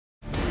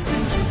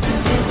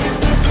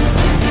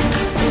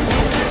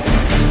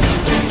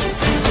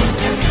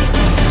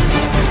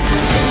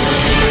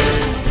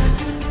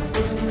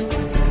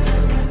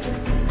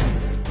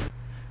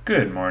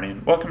Good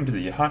morning. Welcome to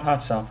the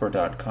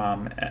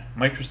hotsoftware.com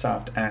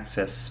Microsoft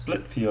Access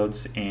Split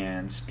Fields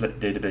and Split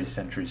Database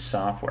Entry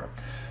software.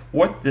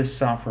 What this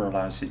software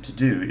allows you to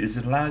do is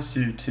it allows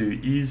you to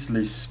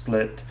easily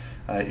split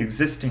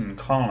existing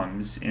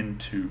columns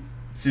into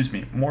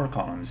more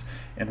columns.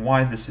 And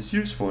why this is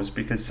useful is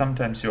because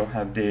sometimes you'll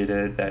have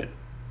data that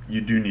you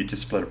do need to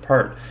split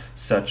apart,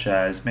 such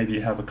as maybe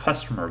you have a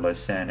customer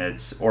list and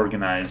it's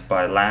organized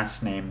by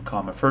last name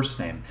comma first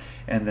name,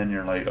 and then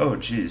you're like, oh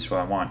geez,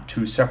 well I want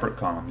two separate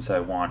columns. I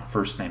want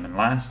first name and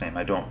last name.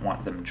 I don't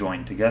want them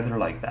joined together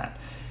like that.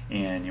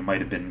 And you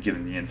might have been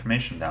given the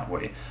information that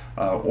way.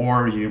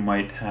 Or you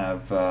might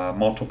have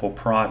multiple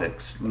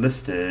products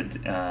listed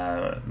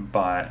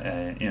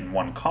in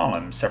one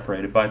column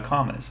separated by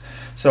commas.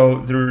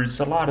 So there's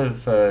a lot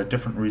of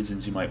different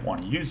reasons you might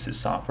want to use this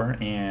software,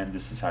 and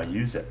this is how you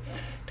use it.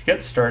 To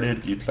get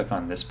started, you click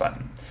on this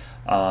button.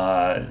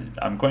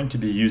 I'm going to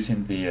be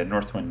using the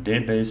Northwind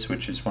database,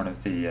 which is one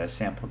of the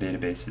sample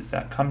databases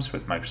that comes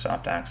with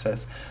Microsoft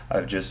Access.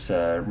 I've just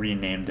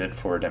renamed it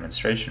for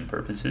demonstration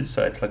purposes,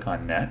 so I click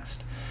on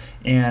Next.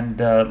 And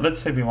let's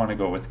say we want to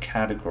go with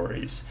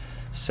categories.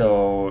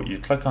 So you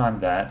click on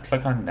that,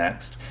 click on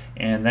Next,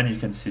 and then you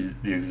can see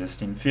the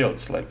existing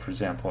fields, like for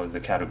example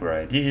the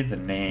category ID, the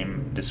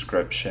name,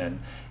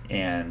 description,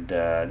 and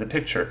the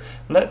picture.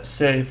 Let's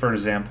say, for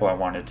example, I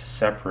wanted to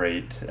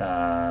separate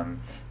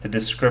the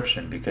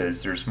description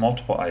because there's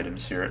multiple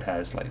items here. It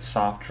has like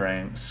soft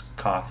drinks,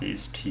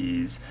 coffees,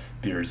 teas,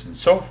 beers, and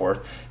so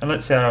forth. And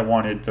let's say I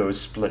wanted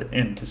those split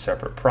into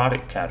separate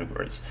product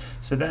categories.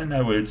 So then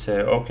I would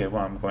say, okay,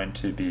 well, I'm going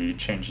to be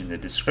changing the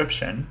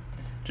description.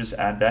 Just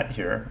add that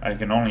here. I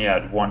can only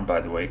add one,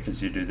 by the way,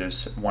 because you do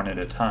this one at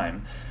a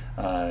time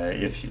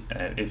if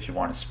you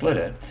want to split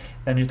it.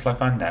 Then you click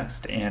on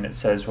Next, and it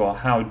says, well,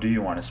 how do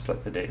you want to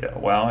split the data?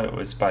 Well, it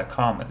was by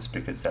commas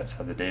because that's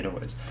how the data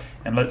was.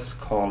 And let's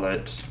call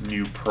it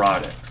new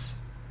products.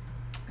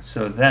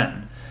 So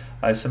then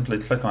I simply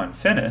click on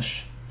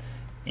Finish,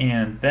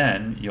 and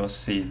then you'll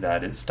see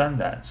that it's done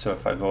that. So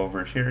if I go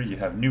over here, you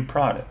have new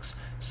products,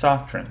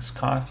 soft drinks,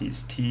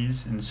 coffees,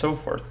 teas, and so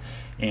forth.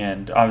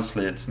 And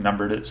obviously it's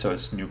numbered it, so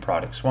it's new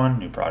products 1,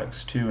 new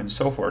products 2, and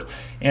so forth.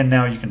 And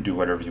now you can do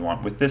whatever you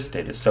want with this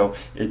data. So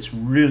it's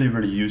really,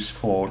 really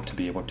useful to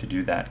be able to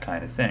do that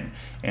kind of thing.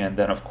 And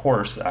then of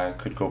course I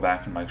could go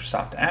back in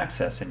Microsoft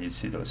Access and you'd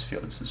see those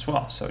fields as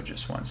well. So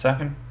just one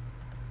second.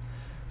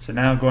 So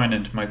now going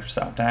into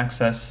Microsoft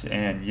Access,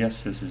 and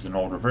yes, this is an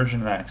older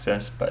version of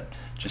Access, but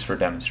just for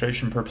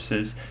demonstration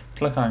purposes,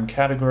 click on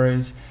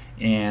Categories,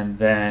 and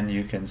then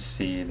you can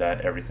see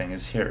that everything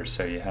is here.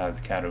 So you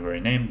have the category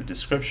name, the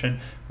description.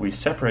 We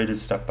separated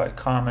stuff by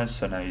commas,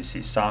 so now you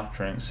see soft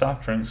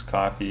drinks,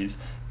 coffees,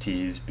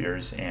 teas,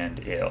 beers,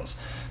 and ales.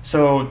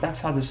 So that's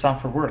how this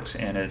software works,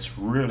 and it's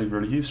really,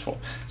 really useful.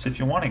 So if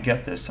you want to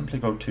get this, simply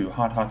go to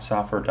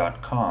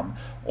hotsoftware.com,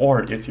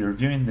 or if you're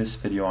viewing this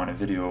video on a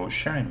video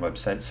sharing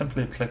website,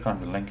 simply click on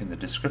the link in the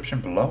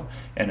description below,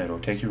 and it'll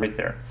take you right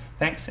there.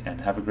 Thanks,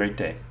 and have a great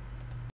day.